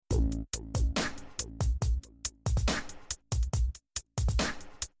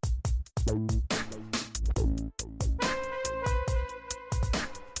Hi,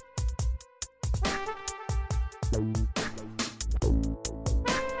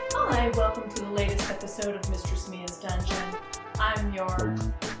 welcome to the latest episode of Mistress Mia's Dungeon. I'm your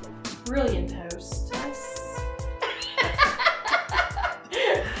brilliant hostess.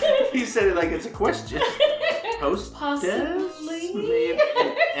 You said it like it's a question. Hostess? Possibly. Maybe.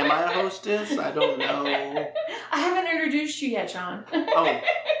 Am I a hostess? I don't know. I haven't introduced you yet, John. Oh,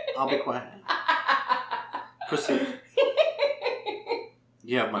 I'll be quiet. Proceed.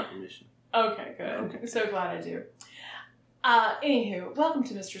 You have my permission. Okay, good. Okay. I'm so glad I do. Anywho, welcome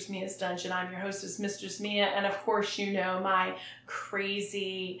to Mistress Mia's Dungeon. I'm your hostess, Mistress Mia, and of course you know my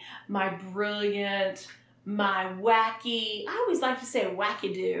crazy, my brilliant, my wacky, I always like to say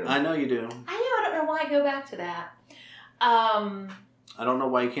wacky-doo. I know you do. I don't know why I go back to that. I don't know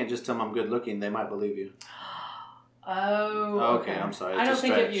why you can't just tell them I'm good looking. They might believe you. Oh, okay. I'm sorry. It's I don't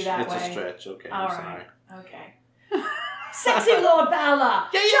think of you that way. It's a stretch. Okay, I'm sorry. Okay. Sexy Lord Bala!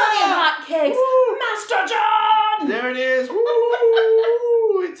 Yeah, Johnny Hotcakes! Woo! Master John! There it is.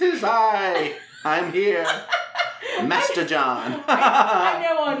 Woo! It is I. I'm here. Master John. I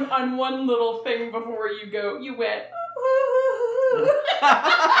know on one little thing before you go, you went,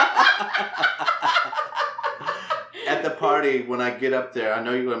 At the party, when I get up there, I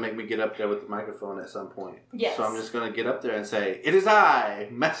know you're going to make me get up there with the microphone at some point. Yes. So I'm just going to get up there and say, it is I,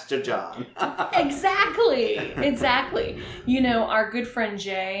 Master John. Exactly. You know, our good friend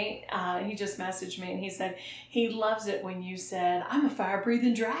Jay, he just messaged me and he said he loves it when you said, I'm a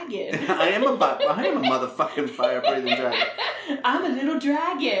fire-breathing dragon. I am a motherfucking fire-breathing dragon. I'm a little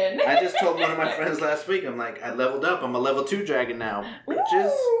dragon. I just told one of my friends last week, I'm like, I leveled up. I'm a level 2 dragon now.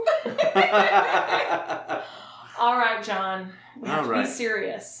 Bitches. All right, John. We have to be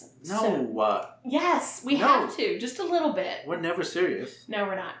serious. No. Yes, we have to. Just a little bit. We're never serious. No,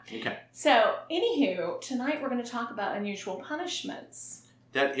 we're not. Okay. So, anywho, tonight we're going to talk about unusual punishments.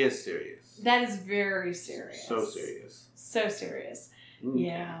 That is serious. That is very serious. So serious. So serious. Okay.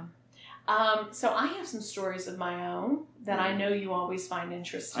 Yeah. So I have some stories of my own that I know you always find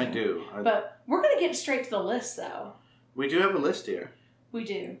interesting. I do. But we're going to get straight to the list, though. We do have a list here. We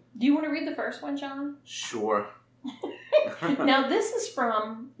do. Do you want to read the first one, John? Sure. Now, this is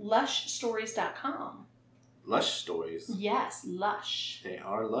from lushstories.com. Lush stories? Yes, lush. They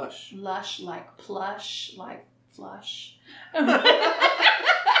are lush. Lush, like plush, like flush. I'm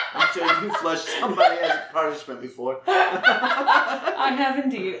sure you flushed somebody as punishment before. I have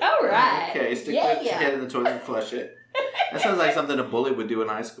indeed. All right. Okay, stick your head in the toilet and flush it. That sounds like something a bully would do in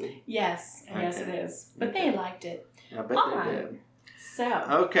high school. Yes, okay. Yes it is. But they liked it. I bet they did. So.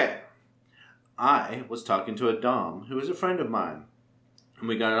 Okay. I was talking to a dom who is a friend of mine, and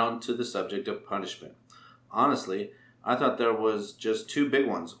we got on to the subject of punishment. Honestly, I thought there was just two big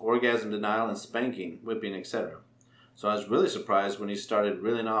ones, orgasm denial and spanking, whipping, etc. So I was really surprised when he started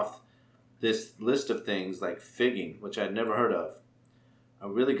reeling off this list of things like figging, which I'd never heard of. It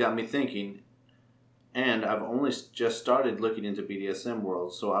really got me thinking, and I've only just started looking into BDSM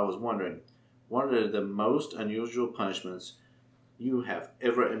world, so I was wondering, what are the most unusual punishments you have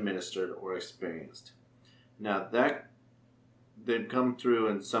ever administered or experienced? Now that they've come through,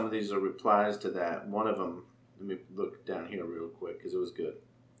 and some of these are replies to that. One of them, let me look down here real quick because it was good.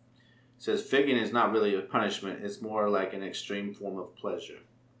 It says figging is not really a punishment; it's more like an extreme form of pleasure.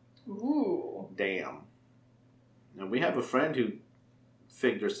 Ooh. Damn. Now we have a friend who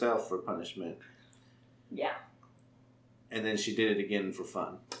figged herself for punishment. Yeah. And then she did it again for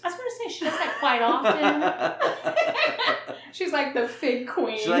fun. I was going to say, she does that quite often. She's like the fig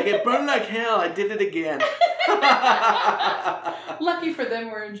queen. She's like, it burned like hell. I did it again. Lucky for them,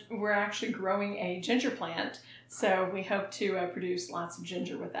 we're actually growing a ginger plant. So we hope to produce lots of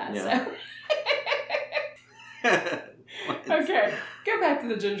ginger with that. Yeah. So. Okay, go back to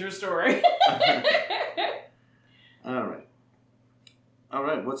the ginger story. All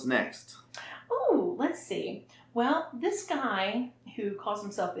right, what's next? Oh, let's see. Well, this guy who calls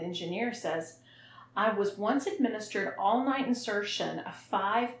himself the engineer says, I was once administered all-night insertion of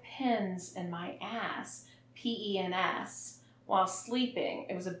 5 pins in my ass, P-E-N-S, while sleeping.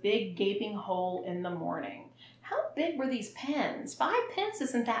 It was a big gaping hole in the morning. How big were these pins? 5 pins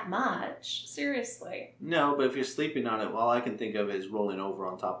isn't that much. Seriously. No, but if you're sleeping on it, all I can think of is rolling over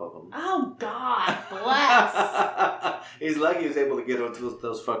on top of them. Oh, God bless. He's lucky he was able to get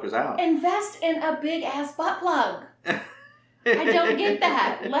those fuckers out. Invest in a big-ass butt plug. I don't get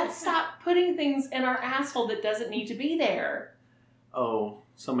that. Let's stop putting things in our asshole that doesn't need to be there. Oh,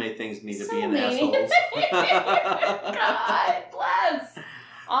 so many things need to be in assholes. God bless.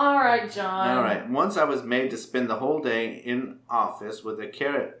 All right, John. All right. Once I was made to spend the whole day in office with a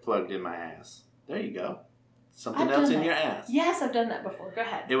carrot plugged in my ass. There you go. Something else in your ass. Yes, I've done that before. Go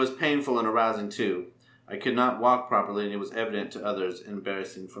ahead. It was painful and arousing too. I could not walk properly, and it was evident to others,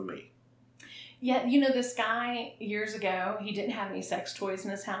 embarrassing for me. Yeah, you know, this guy, years ago, he didn't have any sex toys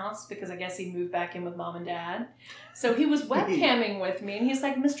in his house because I guess he moved back in with mom and dad. So he was webcamming with me, and he's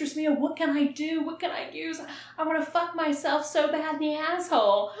like, Mistress Mia, what can I do? What can I use? I want to fuck myself so bad in the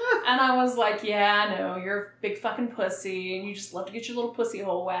asshole. And I was like, yeah, I know, you're a big fucking pussy, and you just love to get your little pussy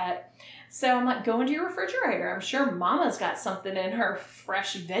hole wet. So I'm like, go into your refrigerator. I'm sure Mama's got something in her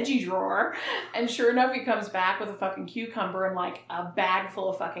fresh veggie drawer. And sure enough, he comes back with a fucking cucumber and like a bag full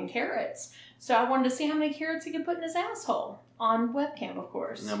of fucking carrots. So I wanted to see how many carrots he could put in his asshole. On webcam, of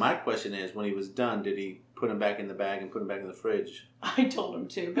course. Now my question is, when he was done, did he put them back in the bag and put them back in the fridge? I told him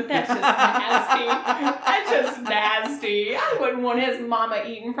to, but that's just nasty. That's just nasty. I wouldn't want his mama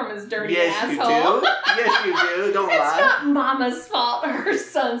eating from his dirty asshole. Yes, you do. Don't lie. It's not Mama's fault her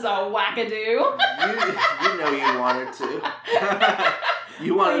son's a wackadoo. You know you wanted to.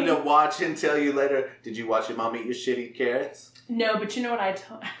 You wanted to watch and tell you later, did you watch your mom eat your shitty carrots? No, but you know what I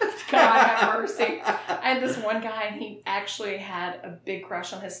told? God have mercy. I had this one guy, and he actually had a big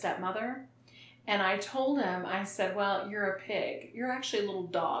crush on his stepmother. And I told him, I said, well, you're a pig. You're actually a little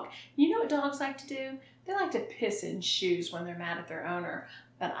dog. You know what dogs like to do? They like to piss in shoes when they're mad at their owner.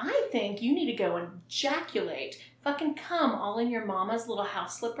 But I think you need to go and ejaculate, fucking cum all in your mama's little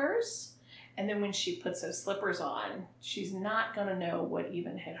house slippers. And then when she puts those slippers on, she's not going to know what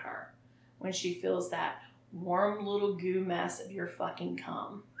even hit her when she feels that warm little goo mess of your fucking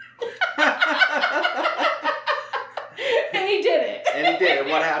cum. And he did it. And he did it.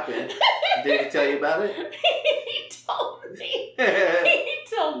 What happened? Did he tell you about it? He told me. He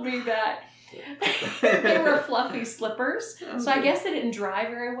told me that they were fluffy slippers. So I guess they didn't dry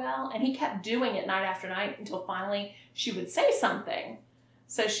very well. And he kept doing it night after night until finally she would say something.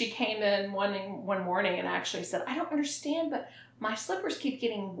 So she came in one morning and actually said, I don't understand, but my slippers keep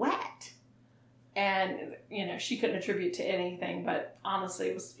getting wet. And, you know, she couldn't attribute to anything, but honestly,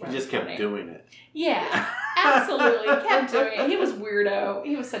 it was He just kept doing it. Yeah, absolutely. Kept doing it. He was weirdo.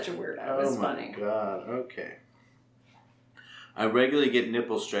 He was such a weirdo. It was funny. Oh, my God. Okay. I regularly get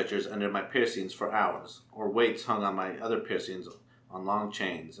nipple stretchers under my piercings for hours, or weights hung on my other piercings on long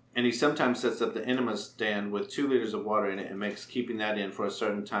chains. And he sometimes sets up the enema stand with 2 liters of water in it and makes keeping that in for a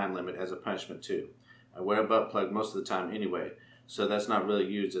certain time limit as a punishment, too. I wear a butt plug most of the time anyway, so that's not really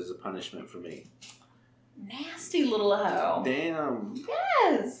used as a punishment for me. Nasty little hoe. Damn.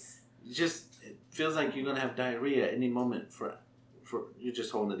 Yes. It feels like you're going to have diarrhea at any moment for you're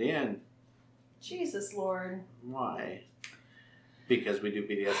just holding it in. Jesus, Lord. Why? Because we do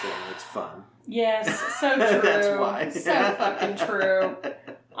BDSM. It's fun. Yes, so true. That's why. So fucking true.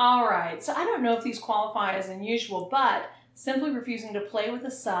 All right. So I don't know if these qualify as unusual, but simply refusing to play with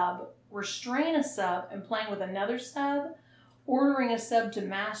a sub, restrain a sub, and playing with another sub, ordering a sub to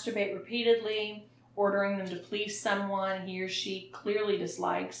masturbate repeatedly, ordering them to please someone he or she clearly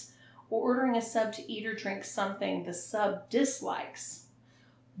dislikes, or ordering a sub to eat or drink something the sub dislikes,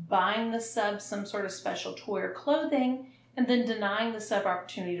 buying the sub some sort of special toy or clothing, and then denying the sub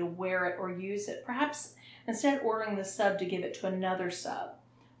opportunity to wear it or use it, perhaps instead ordering the sub to give it to another sub.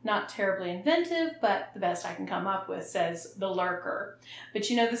 Not terribly inventive, but the best I can come up with, says the lurker. But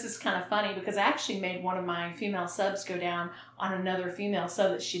you know, this is kind of funny because I actually made one of my female subs go down on another female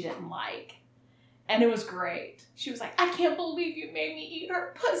sub that she didn't like. And it was great. She was like, I can't believe you made me eat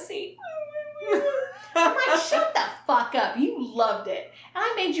her pussy. I'm like, shut the fuck up. You loved it. And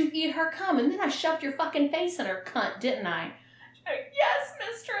I made you eat her cum, and then I shoved your fucking face in her cunt, didn't I? She's like, yes,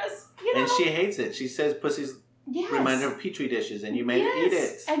 mistress. You know? And she hates it. She says pussies remind her of petri dishes, and you made her eat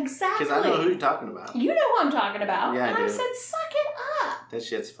it. Exactly. Because I know who you're talking about. You know who I'm talking about. Yeah, and I do. said, suck it up. That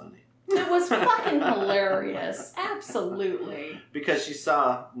shit's funny. It was fucking hilarious. Absolutely. Because she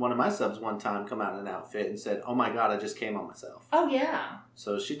saw one of my subs one time come out in an outfit and said, oh my God, I just came on myself. Oh, yeah.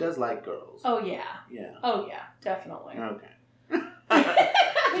 So she does like girls. Oh, yeah. Yeah. Oh, yeah. Definitely. Okay.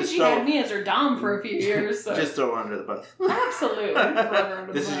 She had me as her dom for a few years. So. Just throw her under the bus.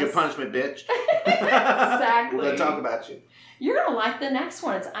 Absolutely. This is your punishment, bitch. Exactly. We're going to talk about you. You're going to like the next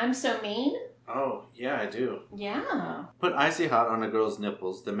one. It's I'm So Mean. Oh, yeah, I do. Yeah. Put icy hot on a girl's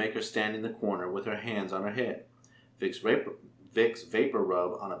nipples, then make her stand in the corner with her hands on her head. Vicks vapor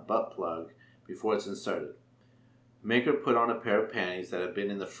rub on a butt plug before it's inserted. Make her put on a pair of panties that have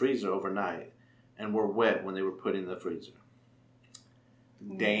been in the freezer overnight and were wet when they were put in the freezer.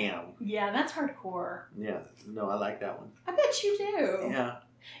 Damn. Yeah, that's hardcore. Yeah, no, I like that one. I bet you do. Yeah.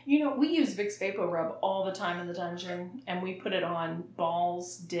 We use Vicks Vapor Rub all the time in the dungeon, and we put it on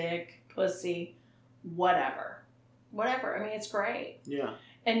balls, dick, pussy, whatever. Whatever. I mean, it's great. Yeah.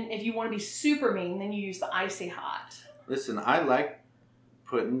 And if you want to be super mean, then you use the icy hot. Listen, I like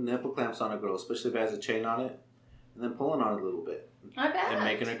putting nipple clamps on a girl, especially if it has a chain on it, and then pulling on it a little bit. I bet. And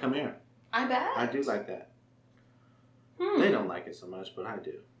making her come here. I bet. I do like that. They don't like it so much, but I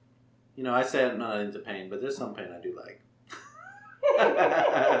do. I say I'm not into pain, but there's some pain I do like.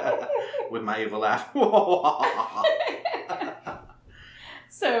 With my evil laugh.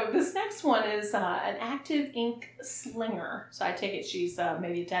 So this next one is an active ink slinger. So I take it she's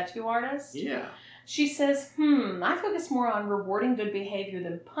maybe a tattoo artist. Yeah. She says, I focus more on rewarding good behavior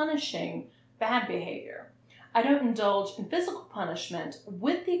than punishing bad behavior. I don't indulge in physical punishment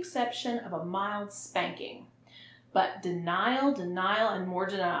with the exception of a mild spanking. But denial, and more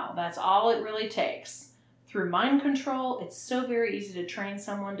denial. That's all it really takes. Through mind control, it's so very easy to train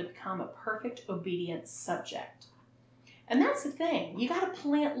someone to become a perfect obedient subject. And that's the thing. You got to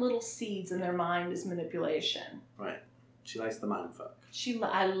plant little seeds in their mind as manipulation. Right. She likes the mind fuck.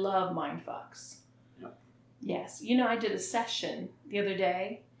 I love mind fucks. Yep. Yes. I did a session the other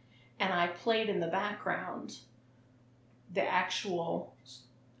day, and I played in the background the actual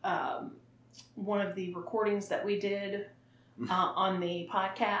one of the recordings that we did on the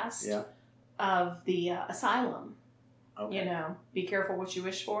podcast of the asylum. Okay. Be careful what you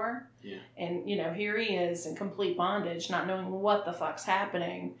wish for. Yeah. And, here he is in complete bondage, not knowing what the fuck's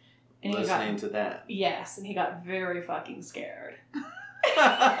happening. And listening to that. Yes, and he got very fucking scared.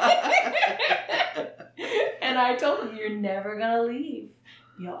 And I told him, you're never going to leave.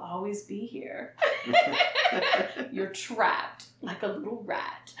 You'll always be here. You're trapped like a little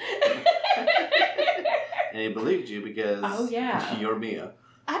rat. And he believed you because you're Mia.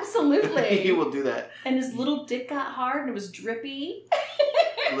 Absolutely. He will do that. And his little dick got hard and it was drippy.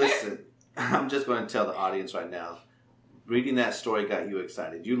 Listen, I'm just going to tell the audience right now. Reading that story got you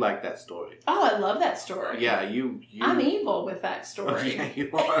excited. You like that story. Oh, I love that story. Yeah, you... I'm evil with that story. Yeah, you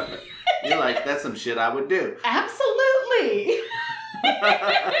are. You're like, that's some shit I would do. Absolutely.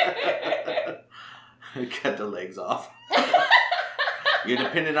 Cut the legs off. You're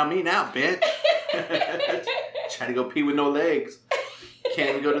dependent on me now, bitch. Trying to go pee with no legs. Can't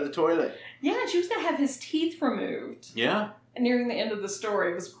even go to the toilet. Yeah, she was going to have his teeth removed. Yeah. And nearing the end of the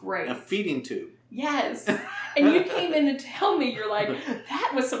story, it was great. A feeding tube. Yes. And you came in to tell me, you're like,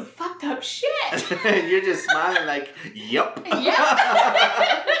 that was some fucked up shit. You're just smiling like, yep. Yep.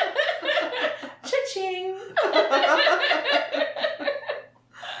 Cha-ching.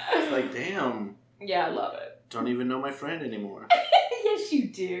 It's like, damn. Yeah, I love it. Don't even know my friend anymore. Yes, you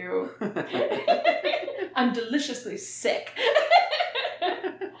do. I'm deliciously sick.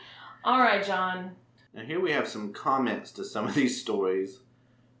 All right, John. Now here we have some comments to some of these stories.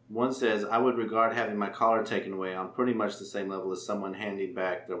 One says, I would regard having my collar taken away on pretty much the same level as someone handing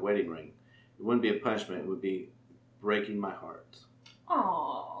back their wedding ring. It wouldn't be a punishment. It would be breaking my heart.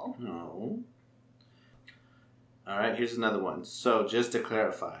 Aww. No. All right, here's another one. So just to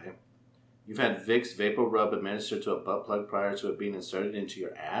clarify, you've had Vicks Vapor Rub administered to a butt plug prior to it being inserted into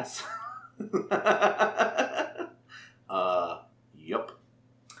your ass? Yup.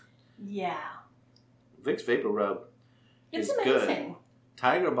 Yeah. Vicks Vapor Rub It's is amazing. Good.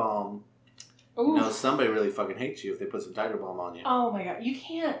 Tiger Balm. Oof. Somebody really fucking hates you if they put some Tiger Balm on you. Oh my god. You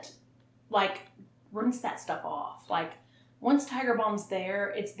can't, rinse that stuff off. Once Tiger Balm's there,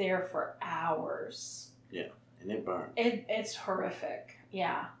 it's there for hours. Yeah. And it burns. It's horrific.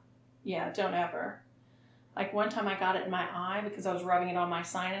 Yeah. Yeah, don't ever. One time I got it in my eye because I was rubbing it on my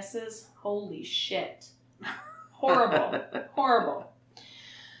sinuses. Holy shit. Horrible. Horrible.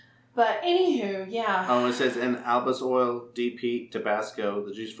 But anywho, yeah. Oh, it says, and albus oil, deep heat, Tabasco,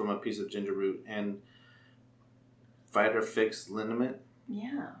 the juice from a piece of ginger root, and Fighter Fix liniment.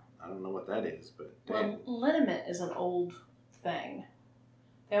 Yeah. I don't know what that is, but damn. Well, liniment is an old thing.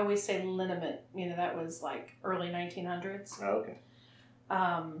 They always say liniment. That was early 1900s. Oh, okay.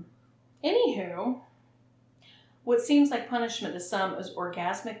 Anywho, what seems like punishment to some is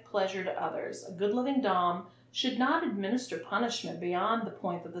orgasmic pleasure to others. A good-loving dom should not administer punishment beyond the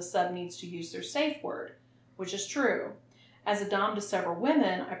point that the sub needs to use their safe word, which is true. As a dom to several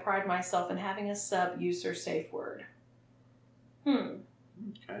women, I pride myself in having a sub use their safe word.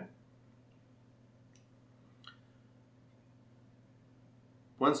 Okay.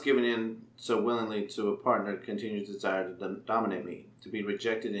 Once given in so willingly to a partner, continues desire to dominate me, to be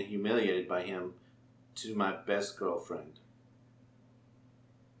rejected and humiliated by him, to my best girlfriend.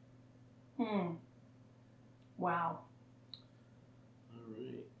 Wow. All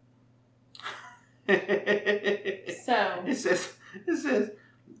right. So it says,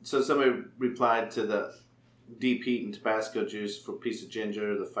 So somebody replied to the deep heat and Tabasco juice for a piece of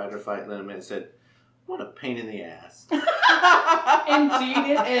ginger, the fight or fight liniment, and said, "What a pain in the ass." Indeed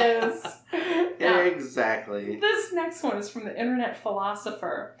it is. Now, exactly. This next one is from the internet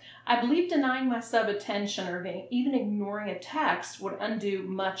philosopher. I believe denying my sub attention or even ignoring a text would undo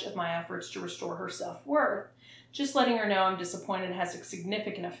much of my efforts to restore her self-worth. Just letting her know I'm disappointed has a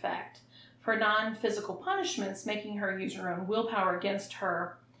significant effect. For non-physical punishments, making her use her own willpower against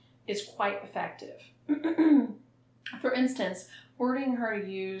her is quite effective. For instance, ordering her to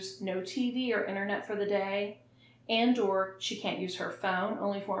use no TV or internet for the day, and or she can't use her phone,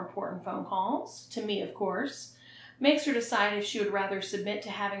 only for important phone calls, to me of course, makes her decide if she would rather submit to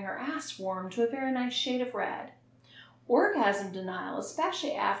having her ass warmed to a very nice shade of red. Orgasm denial,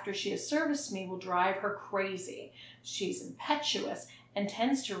 especially after she has serviced me, will drive her crazy. She's impetuous and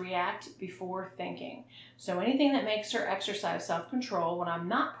tends to react before thinking. So anything that makes her exercise self-control when I'm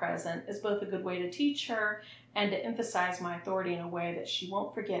not present is both a good way to teach her and to emphasize my authority in a way that she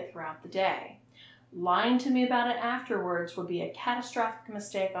won't forget throughout the day. Lying to me about it afterwards would be a catastrophic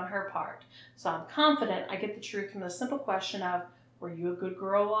mistake on her part. So I'm confident I get the truth from the simple question of, were you a good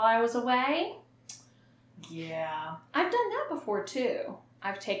girl while I was away? Yeah. I've done that before too.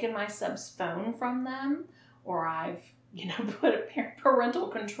 I've taken my sub's phone from them, or I've put a parental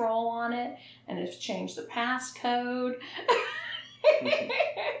control on it and have changed the passcode.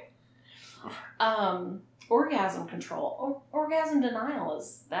 Orgasm control. Orgasm denial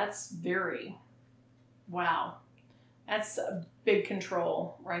that's very, wow. That's a big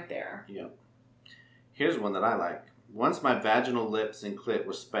control right there. Yep. Here's one that I like. Once my vaginal lips and clit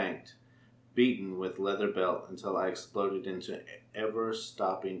were spanked, beaten with leather belt until I exploded into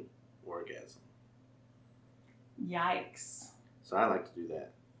ever-stopping orgasm. Yikes. So I like to do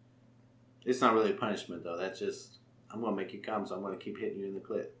that. It's not really a punishment, though. That's just, I'm going to make you come, so I'm going to keep hitting you in the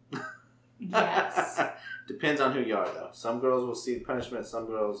clit. Yes. Depends on who you are, though. Some girls will see punishment, some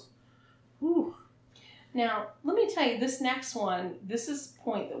girls, whew. Now, let me tell you, this next one, this is a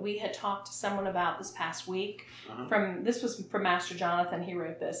point that we had talked to someone about this past week. This was from Master Jonathan. He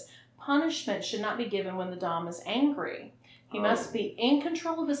wrote this. Punishment should not be given when the Dom is angry. He must be in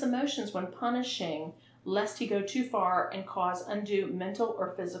control of his emotions when punishing, lest he go too far and cause undue mental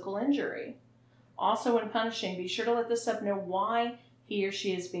or physical injury. Also, when punishing, be sure to let the sub know why he or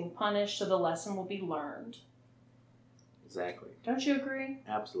she is being punished so the lesson will be learned. Exactly. Don't you agree?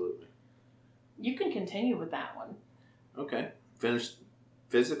 Absolutely. You can continue with that one. Okay.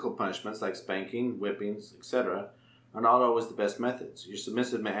 Physical punishments like spanking, whippings, etc. are not always the best methods. Your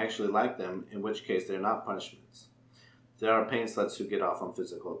submissive may actually like them, in which case they are not punishments. There are pain sluts who get off on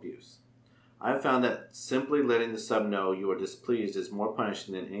physical abuse. I have found that simply letting the sub know you are displeased is more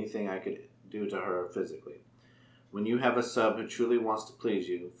punishing than anything I could do to her physically. When you have a sub who truly wants to please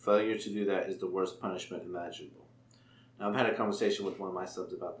you, failure to do that is the worst punishment imaginable. Now, I've had a conversation with one of my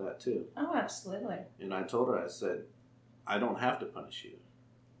subs about that too. Oh, absolutely. And I told her, I said, I don't have to punish you,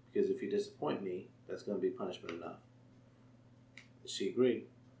 because if you disappoint me, that's going to be punishment enough. She agreed.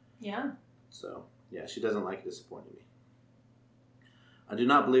 Yeah. So, yeah, she doesn't like disappointing me. I do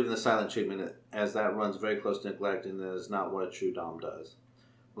not believe in the silent treatment, as that runs very close to neglect and that is not what a true Dom does.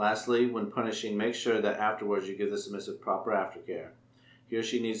 Lastly, when punishing, make sure that afterwards you give the submissive proper aftercare. He or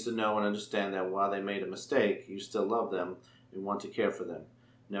she needs to know and understand that while they made a mistake, you still love them and want to care for them.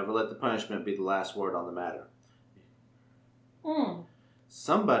 Never let the punishment be the last word on the matter.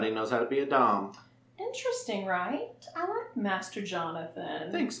 Somebody knows how to be a Dom. Interesting, right? I like Master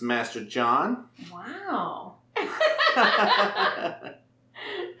Jonathan. Thanks, Master John. Wow.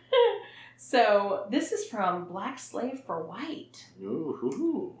 So, this is from Black Slave for White.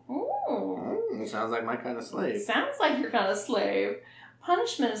 Ooh. Sounds like my kind of slave. Sounds like your kind of slave.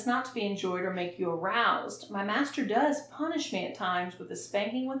 Punishment is not to be enjoyed or make you aroused. My master does punish me at times with a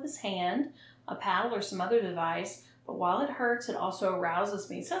spanking with his hand, a paddle, or some other device, but while it hurts, it also arouses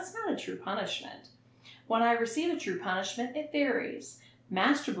me, so it's not a true punishment. When I receive a true punishment, it varies.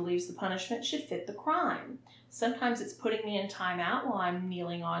 Master believes the punishment should fit the crime. Sometimes it's putting me in timeout while I'm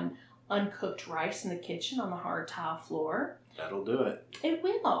kneeling on uncooked rice in the kitchen on the hard tile floor. That'll do it. It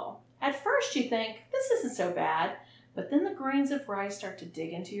will. At first you think, this isn't so bad, but then the grains of rice start to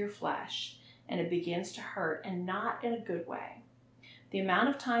dig into your flesh, and it begins to hurt, and not in a good way. The amount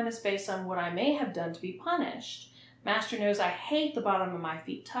of time is based on what I may have done to be punished. Master knows I hate the bottom of my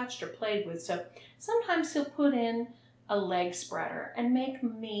feet touched or played with, so sometimes he'll put in a leg spreader and make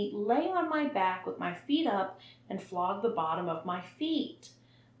me lay on my back with my feet up and flog the bottom of my feet.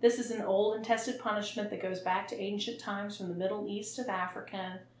 This is an old and tested punishment that goes back to ancient times from the Middle East of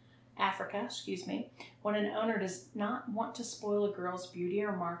Africa Africa, when an owner does not want to spoil a girl's beauty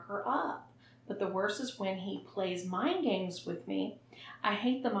or mark her up. But the worst is when he plays mind games with me. I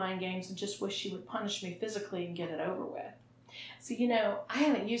hate the mind games and just wish he would punish me physically and get it over with. So, I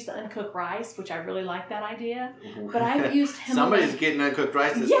haven't used the uncooked rice, which I really like that idea. But I've used Himalayan... Somebody's getting uncooked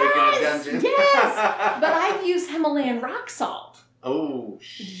rice this week in the dungeon. Yes! But I've used Himalayan rock salt. Oh,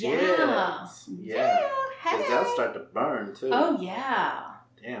 shit. Yeah. Because that'll start to burn, too. Oh, yeah.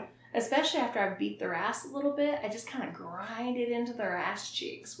 Damn. Especially after I beat their ass a little bit, I just kind of grind it into their ass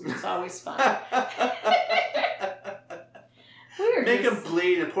cheeks, which is always fun. Make them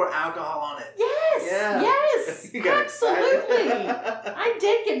bleed and pour alcohol on it. Yes, yeah. Yes, absolutely. I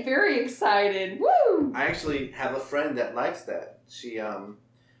did get very excited. Woo! I actually have a friend that likes that. We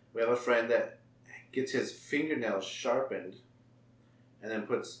have a friend that gets his fingernails sharpened and then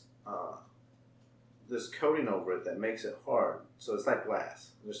puts this coating over it that makes it hard. So it's like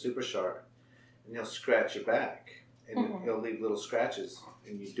glass. They're super sharp. And he'll scratch your back. And he'll leave little scratches.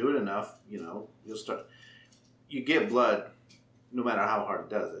 And you do it enough, you'll start... You get blood no matter how hard it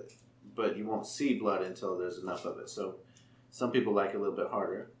does it. But you won't see blood until there's enough of it. So some people like it a little bit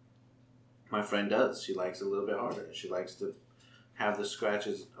harder. My friend does. She likes it a little bit harder. She likes to have the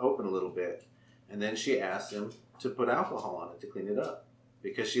scratches open a little bit. And then she asks him to put alcohol on it to clean it up.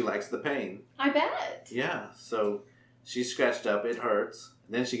 Because she likes the pain. I bet. Yeah. So she's scratched up. It hurts.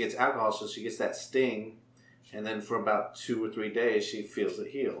 And then she gets alcohol, so she gets that sting. And then for about 2 or 3 days, she feels it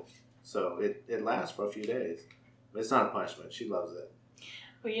heal. So it lasts for a few days. But it's not a punishment. She loves it.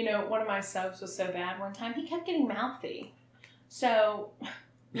 Well, one of my subs was so bad one time, he kept getting mouthy. So,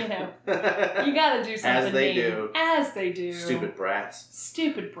 you got to do something As they mean. do. As they do. Stupid brats.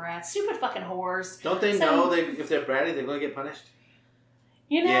 Stupid fucking whores. Don't they know if they're bratty, they're going to get punished?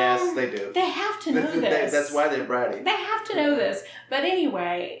 Yes, they do. They have to know this. That's why they're bratty. They have to know this. But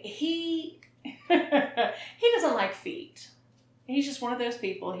anyway, he doesn't like feet. He's just one of those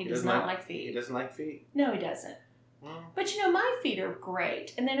people. He does not like feet. He doesn't like feet? No, he doesn't. Well, but my feet are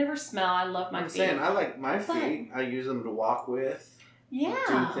great. And they never smell. I love my feet. I'm saying, I like my feet. I use them to walk with. Yeah.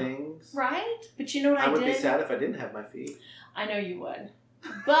 Do things. Right? But you know what I did? I would be sad if I didn't have my feet. I know you would.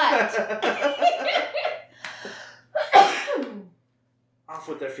 But... Off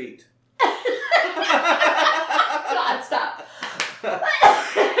with their feet. God, stop.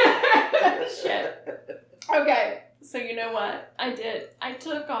 Shit. Okay, so you know what I did? I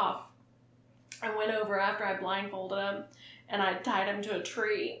took off. I went over after I blindfolded him, and I tied him to a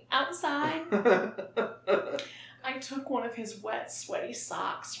tree outside. I took one of his wet, sweaty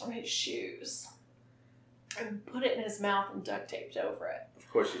socks from his shoes and put it in his mouth and duct taped over it. Of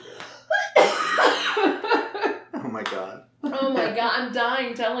course you did. Oh my God. Oh my God, I'm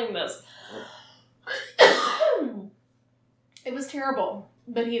dying telling this. It was terrible,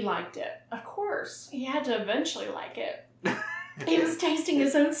 but he liked it. Of course, he had to eventually like it. He was tasting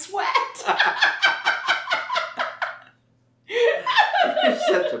his own sweat. You're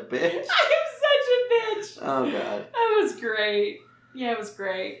such a bitch. I'm such a bitch. Oh God. That was great. Yeah, it was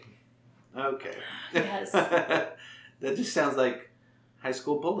great. Okay. Yes. That just sounds like high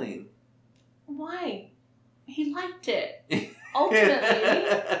school bullying. Why? He liked it.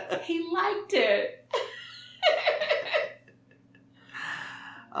 Ultimately, he liked it.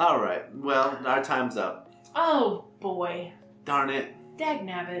 All right. Well, our time's up. Oh, boy. Darn it.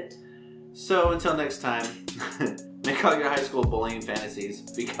 Dagnabbit. So, until next time, make all your high school bullying fantasies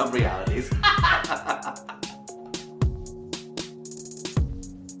become realities.